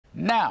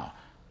Now,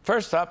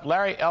 first up,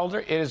 Larry Elder.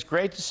 It is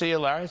great to see you,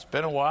 Larry. It's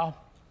been a while.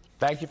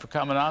 Thank you for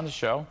coming on the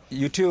show.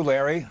 You too,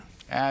 Larry.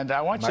 And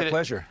I want My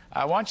pleasure.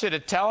 I want you to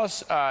tell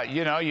us,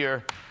 you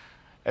know,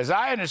 as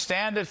I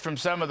understand it from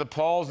some of the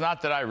polls,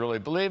 not that I really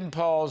believe in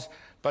polls,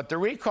 but the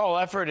recall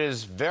effort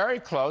is very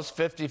close,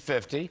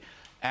 50-50.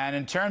 And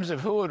in terms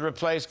of who would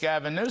replace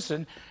Gavin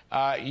Newsom,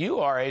 you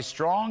are a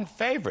strong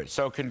favorite.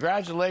 So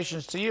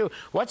congratulations to you.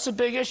 What's the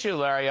big issue,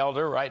 Larry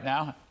Elder, right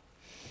now?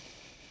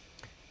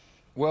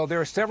 Well,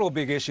 there are several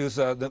big issues.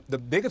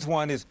 The biggest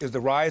one is the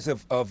rise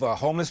of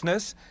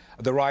homelessness,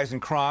 the rise in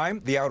crime,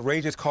 the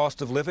outrageous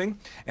cost of living,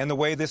 and the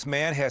way this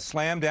man has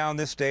slammed down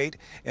this state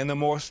in the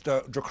most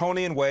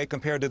draconian way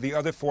compared to the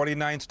other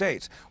 49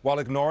 states, while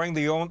ignoring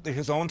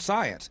his own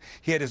science.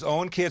 He had his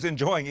own kids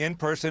enjoying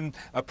in-person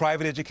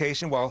private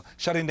education while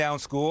shutting down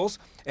schools,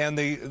 and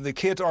the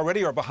kids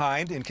already are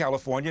behind in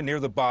California, near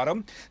the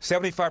bottom.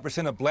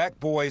 75% of black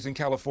boys in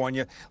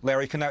California,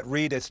 Larry, cannot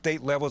read at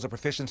state levels of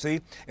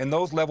proficiency, and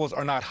those levels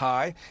are not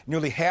high.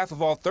 Nearly half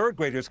of all third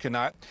graders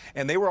cannot,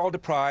 and they were all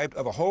deprived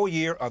of a whole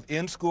year of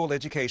in-school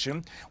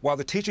education, while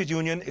the teachers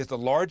union is the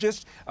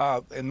largest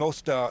and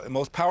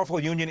most powerful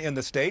union in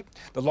the state,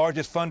 the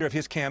largest funder of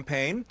his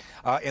campaign,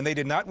 and they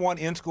did not want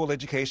in-school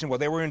education while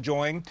they were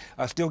enjoying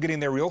still getting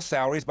their real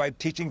salaries by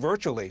teaching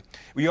virtually.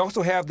 We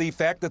also have the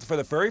fact that for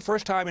the very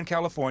first time in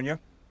California,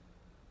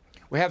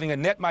 we're having a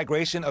net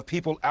migration of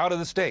people out of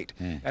the state.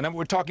 And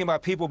we're talking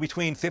about people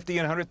between $50,000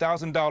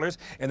 and $100,000.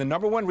 And the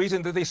number one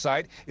reason that they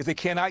cite is they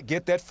cannot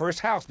get that first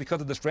house because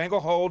of the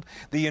stranglehold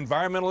the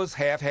environmentalists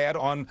have had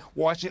on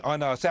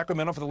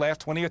Sacramento for the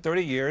last 20 or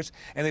 30 years,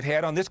 and they've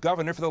had on this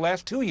governor for the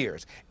last 2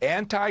 years.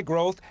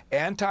 Anti-growth,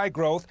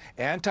 anti-growth,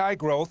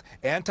 anti-growth,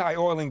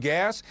 anti-oil and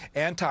gas,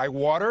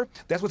 anti-water.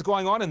 That's what's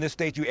going on in this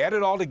state. You add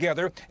it all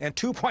together, and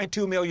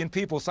 2.2 million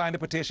people signed a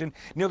petition.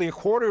 Nearly a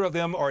quarter of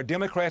them are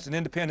Democrats and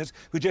independents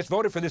who just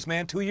voted for this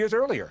man 2 years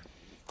earlier.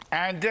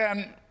 And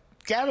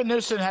Gavin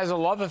Newsom has a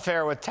love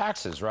affair with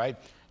taxes, right?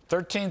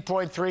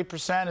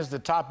 13.3% is the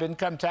top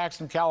income tax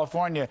in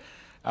California.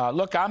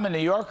 Look, I'm a New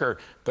Yorker,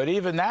 but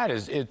even that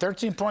is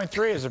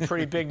 13.3 is a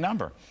pretty big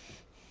number.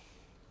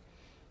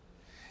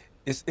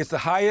 It's the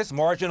highest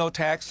marginal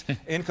tax,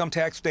 income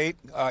tax state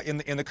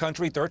in the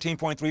country,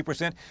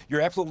 13.3%.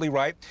 You're absolutely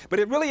right. But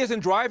it really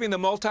isn't driving the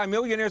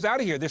multimillionaires out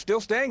of here. They're still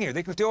staying here.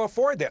 They can still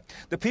afford that.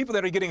 The people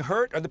that are getting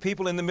hurt are the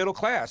people in the middle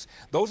class.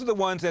 Those are the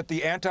ones that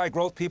the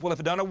anti-growth people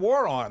have done a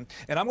war on.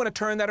 And I'm going to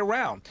turn that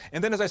around.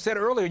 And then, as I said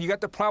earlier, you got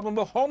the problem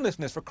of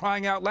homelessness, for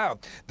crying out loud.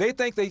 They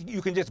think that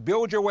you can just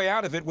build your way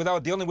out of it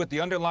without dealing with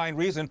the underlying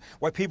reason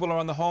why people are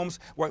on the homes,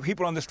 why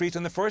people are on the streets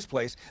in the first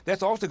place.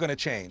 That's also going to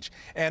change.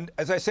 And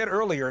as I said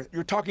earlier,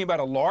 you're talking about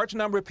a large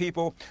number of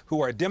people who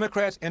are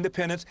Democrats,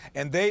 independents,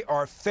 and they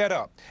are fed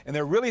up. And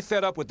they're really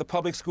fed up with the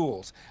public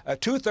schools.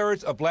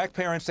 2/3 of black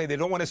parents say they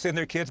don't want to send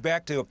their kids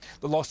back to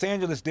the Los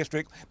Angeles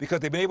district because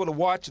they've been able to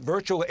watch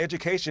virtual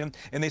education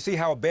and they see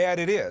how bad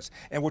it is.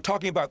 And we're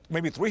talking about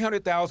maybe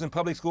 300,000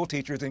 public school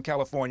teachers in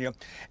California,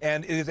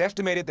 and it is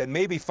estimated that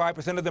maybe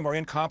 5% of them are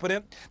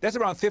incompetent. That's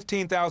around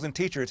 15,000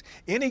 teachers.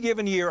 Any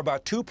given year,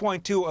 about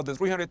 2.2 of the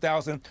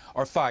 300,000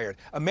 are fired.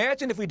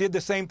 Imagine if we did the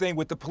same thing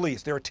with the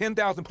police. There are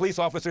 10,000 police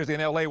officers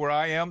in L.A. where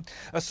I am.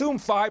 Assume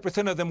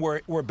 5% of them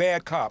were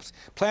bad cops,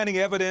 planting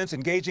evidence,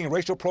 engaging in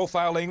racial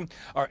profiling,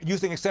 or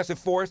using excessive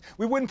force.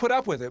 We wouldn't put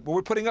up with it, but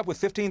we're putting up with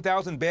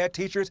 15,000 bad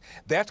teachers.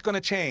 That's going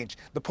to change.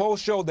 The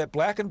polls show that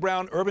black and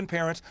brown urban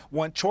parents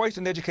want choice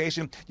in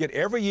education, yet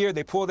every year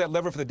they pull that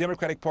lever for the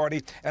Democratic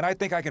Party, and I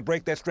think I can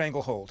break that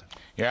stranglehold.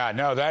 Yeah,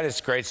 no, that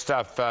is great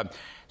stuff.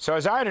 So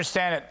as I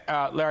understand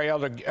it, Larry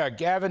Elder,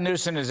 Gavin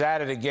Newsom is at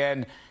it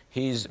again.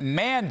 He's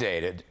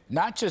mandated,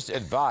 not just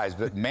advised,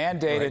 but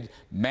mandated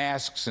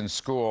masks in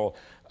school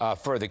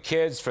for the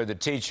kids, for the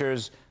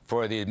teachers,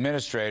 for the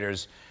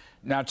administrators.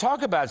 Now,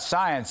 talk about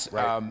science.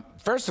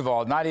 First of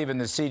all, not even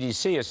the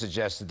CDC has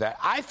suggested that.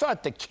 I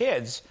thought the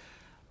kids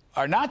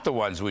are not the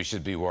ones we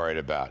should be worried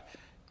about.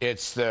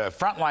 It's the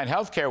frontline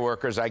healthcare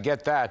workers, I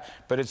get that,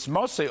 but it's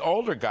mostly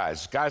older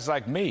guys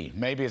like me.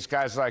 Maybe it's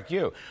guys like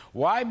you.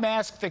 Why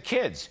mask the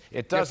kids?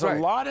 It does a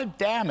lot of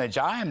damage,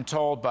 I am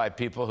told by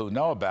people who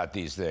know about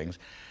these things.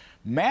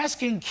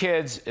 Masking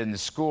kids in the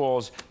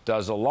schools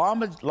does a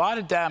lot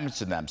of damage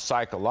to them,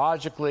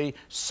 psychologically,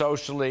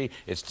 socially.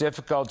 It's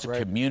difficult to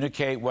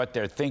communicate what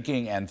they're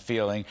thinking and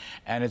feeling,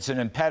 and it's an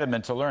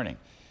impediment to learning.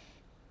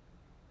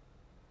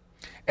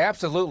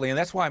 Absolutely, and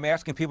that's why I'm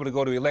asking people to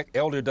go to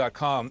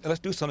electelder.com. Let's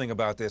do something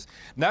about this.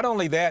 Not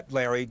only that,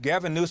 Larry,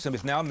 Gavin Newsom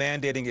is now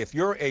mandating if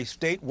you're a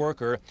state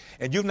worker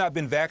and you've not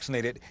been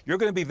vaccinated, you're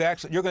going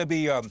to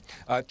be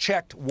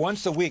checked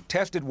once a week,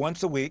 tested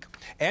once a week,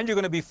 and you're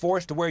going to be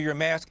forced to wear your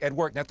mask at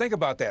work. Now think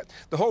about that.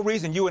 The whole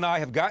reason you and I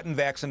have gotten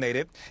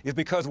vaccinated is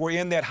because we're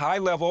in that high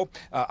level.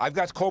 I've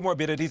got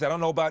comorbidities. I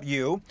don't know about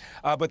you,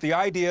 but the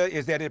idea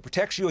is that it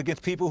protects you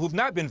against people who've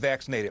not been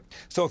vaccinated.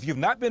 So if you've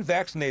not been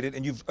vaccinated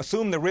and you've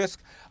assumed the risk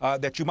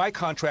that you might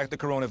contract the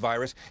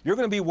coronavirus, you're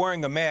going to be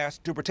wearing a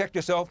mask to protect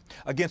yourself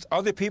against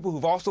other people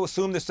who've also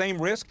assumed the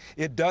same risk.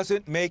 It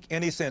doesn't make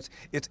any sense.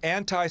 It's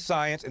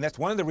anti-science, and that's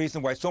one of the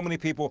reasons why so many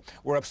people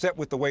were upset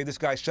with the way this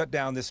guy shut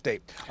down this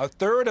state. A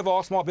third of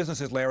all small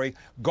businesses, Larry,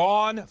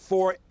 gone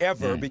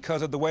forever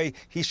because of the way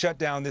he shut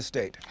down this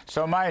state.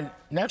 So my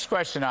next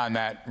question on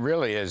that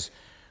really is,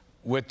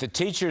 with the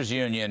teachers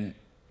union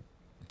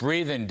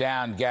breathing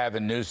down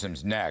Gavin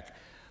Newsom's neck,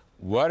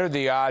 what are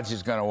the odds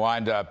he's going to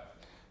wind up,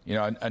 you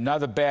know,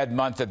 another bad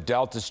month of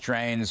Delta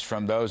strains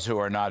from those who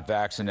are not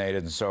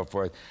vaccinated and so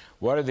forth?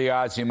 What are the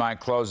odds he might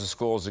close the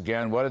schools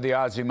again? What are the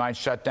odds he might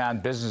shut down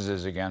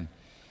businesses again?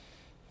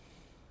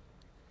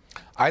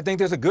 I think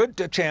there's a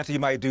good chance he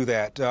might do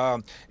that.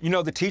 You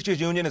know, the teachers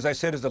union, as I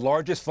said, is the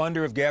largest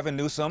funder of Gavin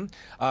Newsom.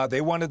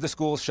 They wanted the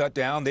schools shut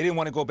down. They didn't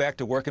want to go back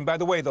to work. And by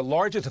the way, the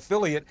largest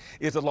affiliate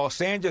is the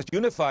Los Angeles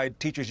Unified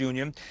Teachers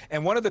Union.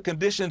 And one of the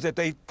conditions that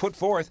they put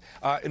forth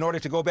in order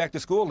to go back to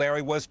school,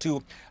 Larry, was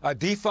to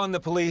defund the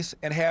police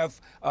and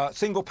have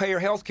single-payer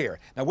health care.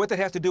 Now, what that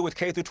has to do with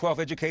K through 12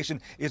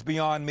 education is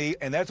beyond me,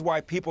 and that's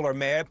why people are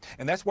mad,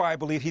 and that's why I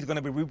believe he's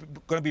going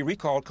to be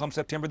recalled come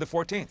September the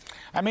 14th.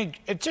 I mean,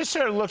 it just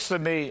sort of looks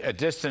to me, a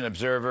distant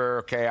observer,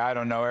 okay, I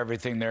don't know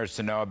everything there is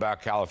to know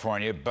about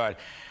California, but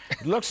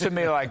it looks to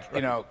me like,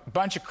 you know, a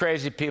bunch of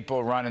crazy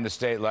people running the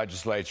state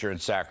legislature in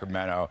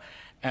Sacramento.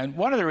 And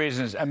one of the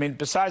reasons, I mean,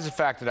 besides the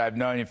fact that I've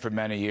known you for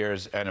many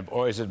years and have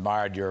always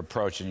admired your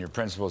approach and your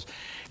principles,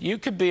 you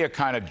could be a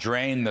kind of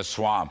drain the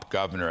swamp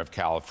governor of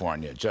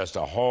California, just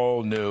a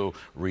whole new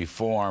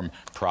reform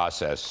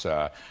process.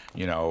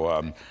 You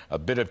know, a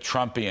bit of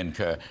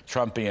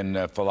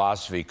Trumpian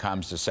philosophy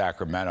comes to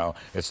Sacramento.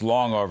 It's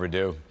long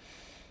overdue.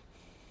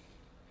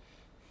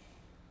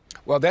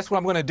 Well, that's what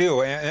I'm going to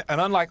do. And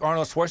unlike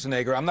Arnold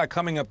Schwarzenegger, I'm not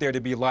coming up there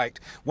to be liked.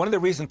 One of the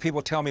reasons people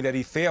tell me that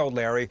he failed,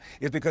 Larry,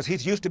 is because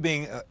he's used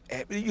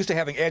to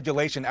having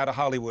adulation out of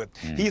Hollywood.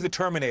 He's a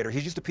Terminator.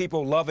 He's used to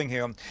people loving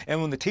him.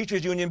 And when the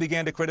teachers union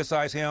began to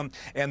criticize him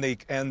and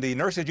the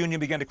nurses union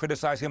began to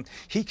criticize him,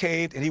 he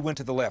caved and he went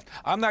to the left.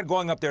 I'm not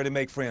going up there to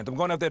make friends. I'm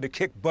going up there to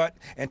kick butt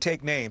and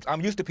take names.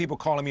 I'm used to people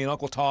calling me an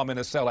Uncle Tom and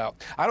a sellout.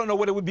 I don't know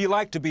what it would be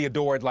like to be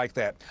adored like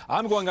that.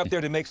 I'm going up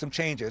there to make some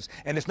changes.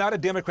 And it's not a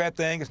Democrat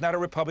thing. It's not a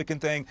Republican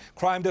thing.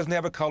 Crime doesn't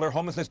have a color.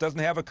 Homelessness doesn't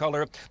have a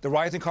color. The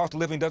rising cost of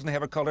living doesn't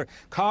have a color.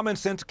 Common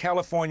sense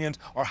Californians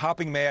are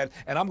hopping mad,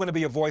 and I'm going to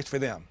be a voice for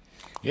them.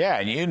 Yeah,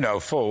 and you know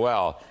full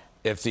well,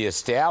 if the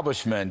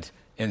establishment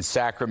in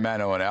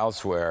Sacramento and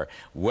elsewhere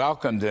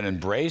welcomed and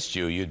embraced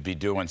you, you'd be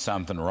doing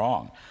something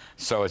wrong.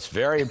 So it's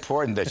very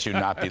important that you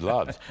not be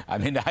loved. I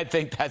mean, I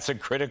think that's a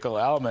critical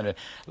element.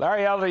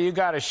 Larry Elder, you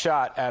got a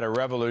shot at a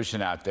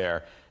revolution out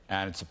there.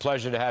 And it's a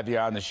pleasure to have you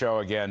on the show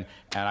again.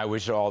 And I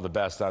wish you all the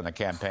best on the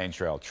campaign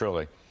trail,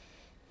 truly.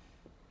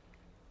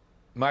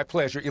 My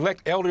pleasure.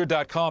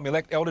 ElectElder.com,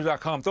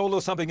 ElectElder.com. Throw a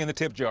little something in the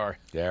tip jar.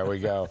 There we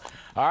go.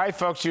 All right,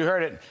 folks, you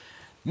heard it.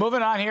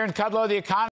 Moving on here in Kudlow, the economy.